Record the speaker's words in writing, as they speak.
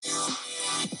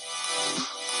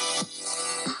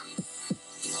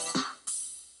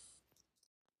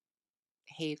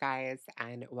Hey, you guys,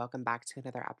 and welcome back to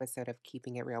another episode of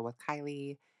Keeping It Real with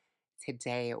Kylie.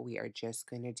 Today, we are just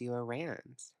going to do a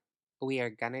rant. We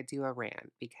are going to do a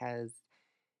rant because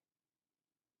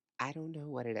I don't know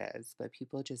what it is, but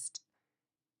people just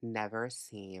never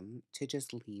seem to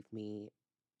just leave me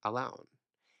alone.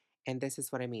 And this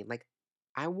is what I mean.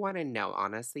 I want to know,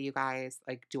 honestly, you guys,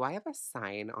 do I have a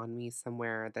sign on me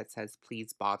somewhere that says,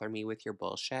 please bother me with your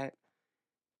bullshit?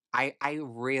 I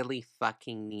really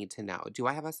fucking need to know. Do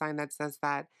I have a sign that says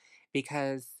that?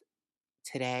 Because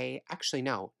today, actually,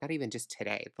 no, not even just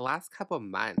today, the last couple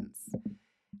months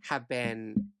have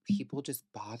been people just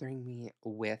bothering me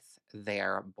with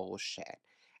their bullshit.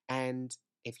 And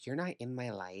if you're not in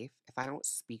my life, if I don't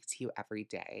speak to you every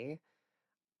day,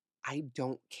 I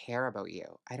don't care about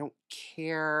you. I don't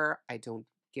care. I don't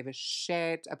give a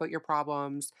shit about your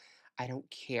problems. I don't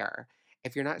care.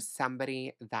 If you're not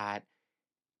somebody that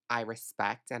I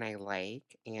respect and I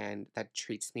like and that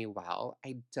treats me well,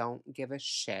 I don't give a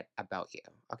shit about you.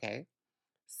 Okay.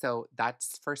 So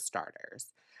that's for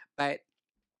starters. But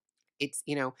it's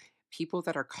people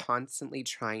that are constantly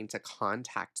trying to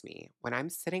contact me when I'm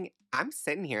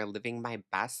sitting here living my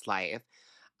best life.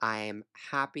 I'm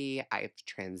happy. I've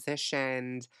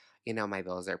transitioned. My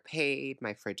bills are paid.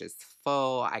 My fridge is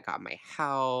full. I got my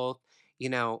health. You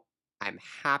know, I'm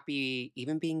happy.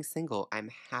 Even being single,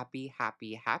 I'm happy,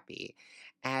 happy, happy.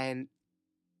 And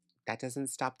that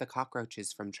doesn't stop the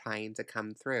cockroaches from trying to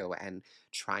come through and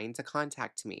trying to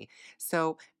contact me.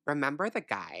 So, remember the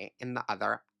guy in the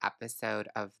other episode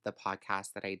of the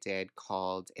podcast that I did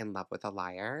called In Love with a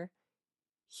Liar?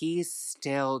 He's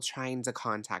still trying to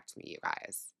contact me, you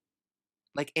guys.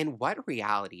 In what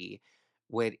reality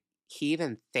would he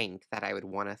even think that I would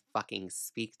want to fucking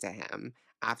speak to him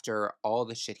after all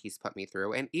the shit he's put me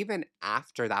through? And even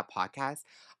after that podcast,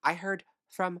 I heard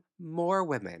from more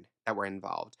women that were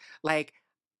involved. I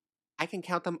can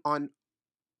count them on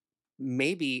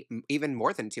maybe even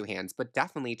more than two hands, but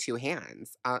definitely two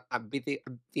hands.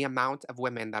 The amount of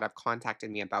women that have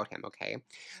contacted me about him. Okay,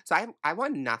 so I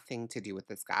want nothing to do with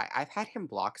this guy. I've had him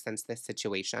blocked since this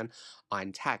situation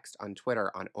on text, on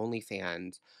Twitter, on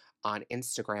OnlyFans, on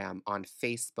Instagram, on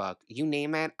Facebook. You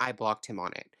name it, I blocked him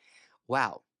on it.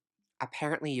 Well,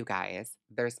 apparently, you guys,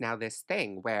 there's now this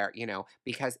thing where,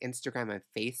 because Instagram and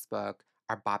Facebook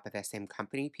are bought by the same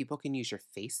company, people can use your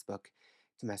Facebook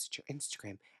to message your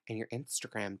Instagram and your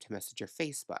Instagram to message your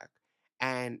Facebook.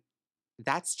 And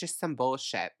that's just some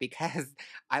bullshit because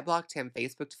I blocked him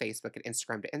Facebook to Facebook and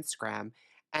Instagram to Instagram.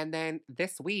 And then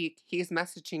this week, he's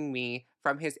messaging me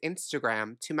from his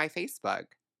Instagram to my Facebook.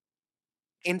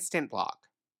 Instant block.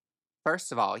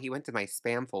 First of all, he went to my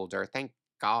spam folder. Thank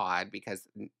God, because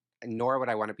nor would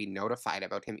I want to be notified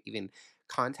about him even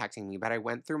contacting me. But I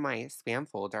went through my spam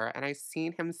folder and I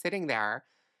seen him sitting there,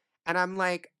 and I'm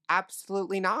like,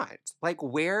 absolutely not.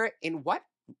 Where in what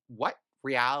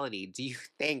reality do you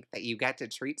think that you get to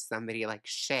treat somebody like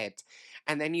shit,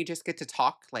 and then you just get to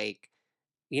talk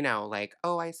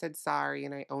oh, I said sorry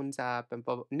and I owned up and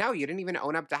blah, blah. No, you didn't even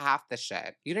own up to half the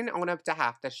shit. You didn't own up to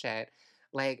half the shit.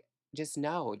 Like, just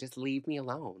no, just leave me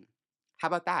alone. How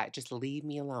about that? Just leave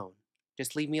me alone.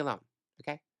 Just leave me alone.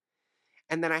 Okay.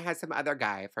 And then I had some other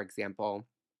guy, for example,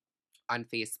 on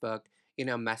Facebook,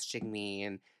 messaging me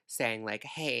and saying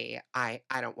hey, I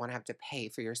don't want to have to pay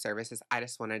for your services. I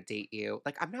just want to date you.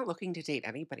 I'm not looking to date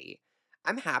anybody.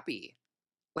 I'm happy.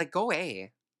 Go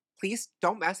away. Please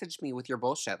don't message me with your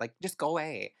bullshit. Just go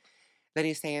away. Then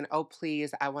he's saying, oh,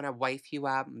 please, I want to wife you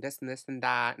up, and this and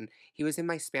that. And he was in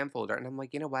my spam folder. And I'm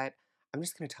like, you know what? I'm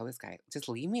just going to tell this guy, just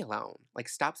leave me alone.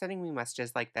 Stop sending me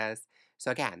messages like this. So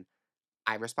again,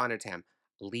 I responded to him,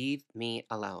 leave me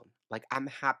alone. I'm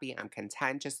happy. I'm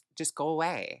content. Just go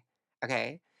away.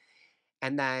 Okay.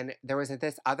 And then there was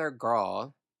this other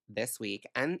girl this week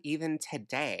and even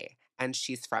today, and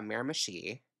she's from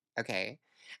Miramichi, okay?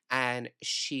 And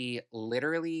she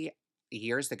literally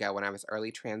years ago when I was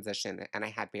early transition and I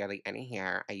had barely any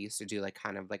hair, I used to do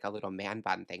kind of like a little man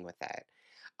bun thing with it.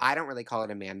 I don't really call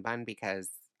it a man bun because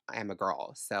I'm a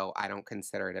girl, so I don't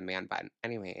consider it a man bun.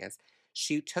 Anyways,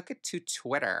 she took it to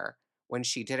Twitter when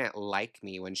she didn't like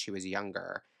me when she was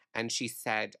younger, and she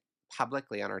said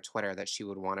publicly on her Twitter that she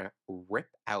would want to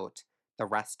rip out the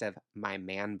rest of my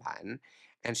man bun.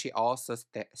 And she also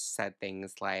said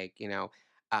things like,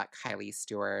 Kylie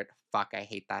Stewart, fuck, I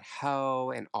hate that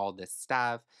hoe, and all this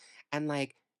stuff. And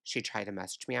she tried to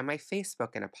message me on my Facebook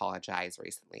and apologize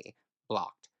recently,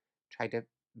 blocked. Tried to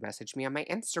message me on my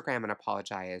Instagram and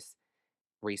apologize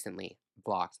recently,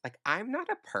 blocked. I'm not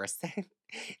a person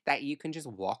that you can just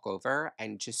walk over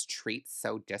and just treat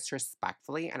so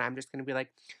disrespectfully. And I'm just going to be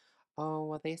like, "Oh,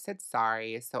 well, they said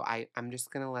sorry, so I'm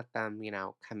just gonna let them,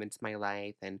 come into my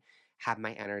life and have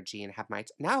my energy and have my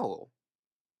No!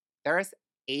 There's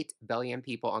 8 billion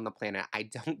people on the planet. I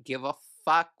don't give a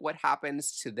fuck what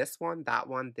happens to this one,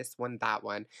 this one, that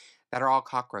one, that are all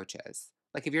cockroaches.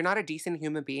 Like, if you're not a decent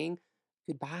human being,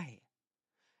 goodbye."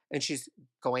 And she's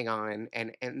going on,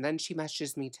 and then she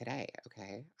messages me today,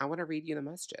 okay? I wanna read you the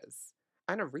messages.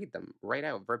 I'm gonna read them right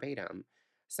out verbatim,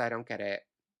 so I don't get it.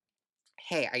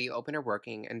 "Hey, are you open to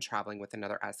working and traveling with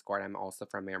another escort? I'm also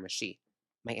from Miramichi."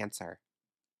 My answer,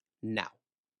 "No."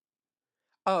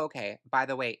 "Oh, okay. By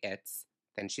the way, it's,"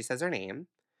 then she says her name.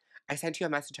 "I sent you a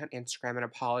message on Instagram and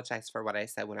apologized for what I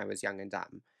said when I was young and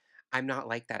dumb. I'm not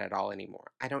like that at all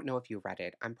anymore. I don't know if you read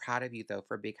it. I'm proud of you, though,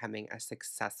 for becoming a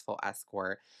successful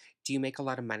escort. Do you make a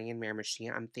lot of money in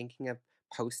Miramichi? I'm thinking of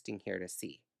posting here to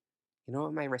see." You know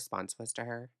what my response was to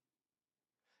her?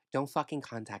 "Don't fucking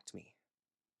contact me."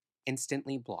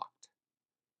 Instantly blocked.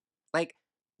 Like,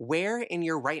 where in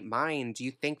your right mind do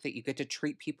you think that you get to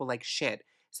treat people like shit?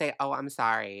 Say, "Oh, I'm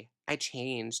sorry. I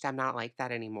changed. I'm not like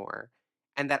that anymore."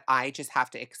 And that I just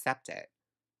have to accept it.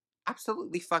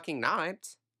 Absolutely fucking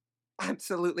not.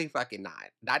 Absolutely fucking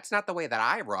not. That's not the way that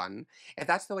I run. If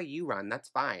that's the way you run, that's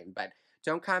fine. But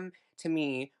don't come to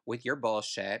me with your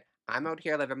bullshit. I'm out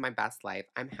here living my best life.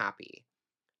 I'm happy.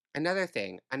 Another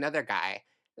thing, another guy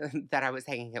that I was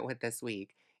hanging out with this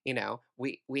week,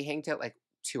 we hanged out like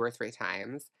 2 or 3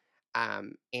 times,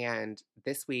 and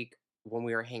this week when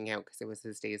we were hanging out because it was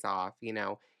his days off,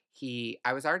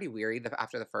 I was already weary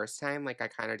after the first time, like, I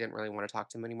kinda didn't really wanna talk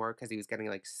to him anymore because he was getting,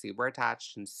 like, super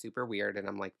attached and super weird, and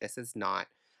I'm like, "This is not."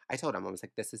 I told him, I was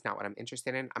like, "This is not what I'm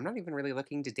interested in. I'm not even really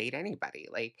looking to date anybody."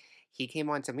 Like, he came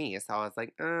on to me, so I was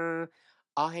like,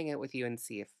 I'll hang out with you and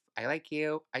see if I like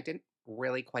you." I didn't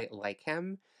really quite like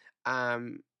him.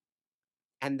 Um,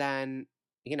 and then,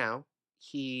 you know,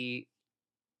 he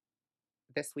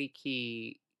this week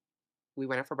we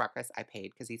went out for breakfast. I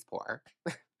paid because he's poor.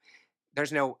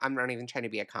 I'm not even trying to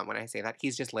be a cunt when I say that.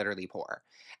 He's just literally poor.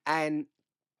 And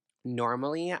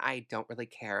normally I don't really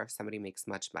care if somebody makes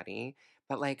much money,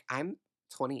 but like I'm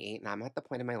 28 and I'm at the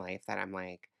point in my life that I'm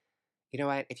like, you know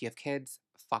what? If you have kids,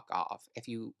 fuck off. If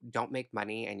you don't make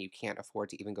money and you can't afford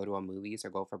to even go to a movies or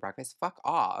go for breakfast, fuck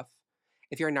off.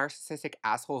 If you're a narcissistic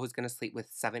asshole who's gonna sleep with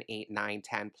 7, 8, 9,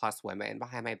 10 plus women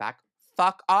behind my back,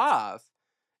 fuck off.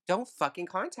 Don't fucking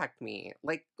contact me.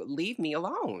 Like, leave me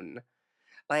alone.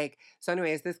 Like, so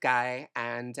anyways, this guy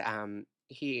and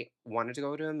he wanted to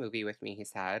go to a movie with me, he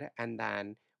said. And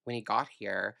then when he got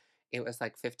here, it was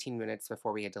like 15 minutes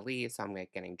before we had to leave. So I'm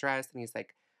like getting dressed and he's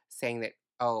like saying that,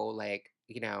 oh, like,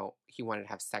 he wanted to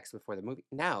have sex before the movie.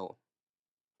 No,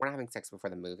 we're not having sex before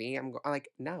the movie. I'm like,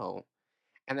 no.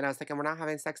 And then I was like, and we're not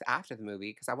having sex after the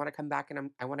movie because I want to come back and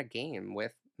I want to game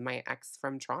with my ex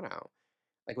from Toronto.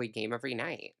 Like we game every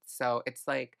night. So it's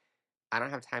like, I don't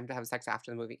have time to have sex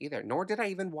after the movie either, nor did I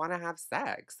even wanna have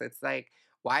sex. It's like,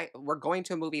 why we're going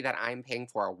to a movie that I'm paying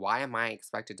for, why am I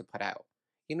expected to put out?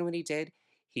 You know what he did?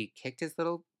 He kicked his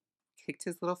little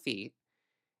feet,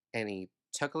 and he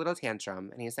took a little tantrum,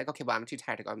 and he's like, "Okay, well, I'm too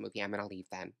tired to go to the movie, I'm gonna leave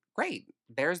then." Great,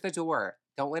 there's the door.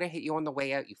 Don't let it hit you on the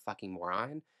way out, you fucking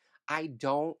moron. I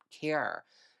don't care.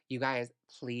 You guys,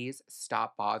 please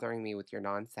stop bothering me with your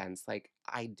nonsense. Like,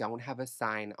 I don't have a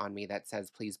sign on me that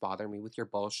says, "Please bother me with your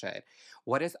bullshit."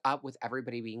 What is up with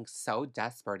everybody being so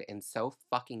desperate and so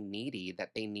fucking needy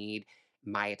that they need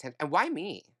my attention? And why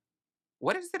me?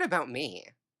 What is it about me?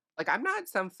 Like, I'm not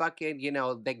some fucking,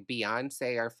 like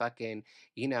Beyonce or fucking,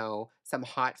 some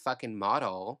hot fucking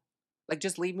model. Like,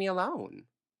 just leave me alone.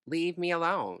 Leave me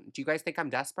alone. Do you guys think I'm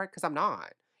desperate? Because I'm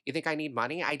not. You think I need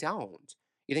money? I don't.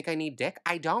 You think I need dick?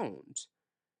 I don't.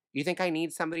 You think I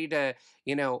need somebody to,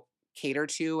 cater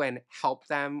to and help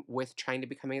them with trying to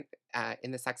become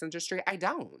in the sex industry? I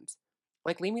don't.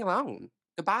 Like, leave me alone.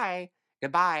 Goodbye.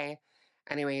 Goodbye.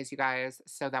 Anyways, you guys,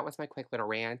 so that was my quick little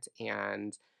rant.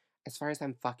 And as far as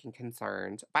I'm fucking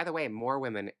concerned, by the way, more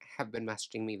women have been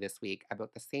messaging me this week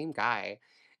about the same guy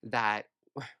that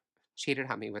cheated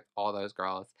on me with all those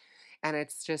girls. And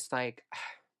it's just like,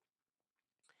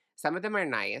 some of them are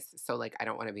nice. So, like, I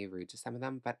don't want to be rude to some of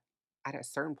them. But at a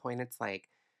certain point, it's like,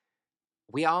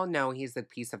 we all know he's a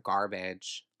piece of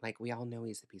garbage. Like, we all know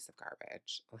he's a piece of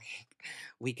garbage. Like,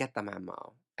 we get the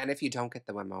memo. And if you don't get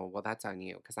the memo, well, that's on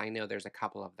you. Because I know there's a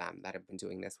couple of them that have been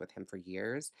doing this with him for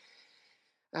years.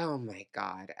 Oh my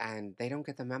God. And they don't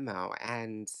get the memo.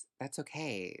 And that's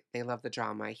okay. They love the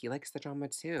drama. He likes the drama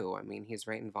too. I mean, he's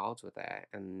right involved with it.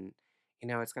 And,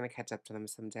 it's going to catch up to them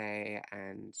someday.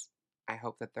 And I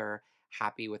hope that they're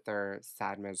happy with their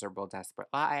sad, miserable, desperate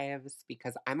lives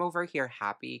because I'm over here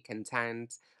happy,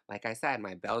 content. Like I said,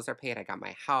 my bills are paid, I got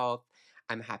my health,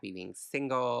 I'm happy being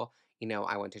single.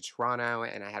 I went to Toronto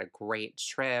and I had a great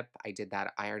trip. I did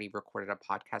that. I already recorded a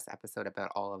podcast episode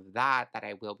about all of that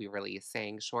I will be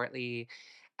releasing shortly.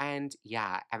 And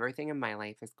yeah, everything in my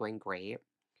life is going great.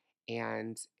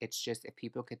 And it's just if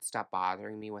people could stop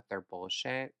bothering me with their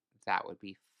bullshit, that would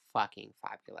be fucking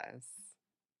fabulous.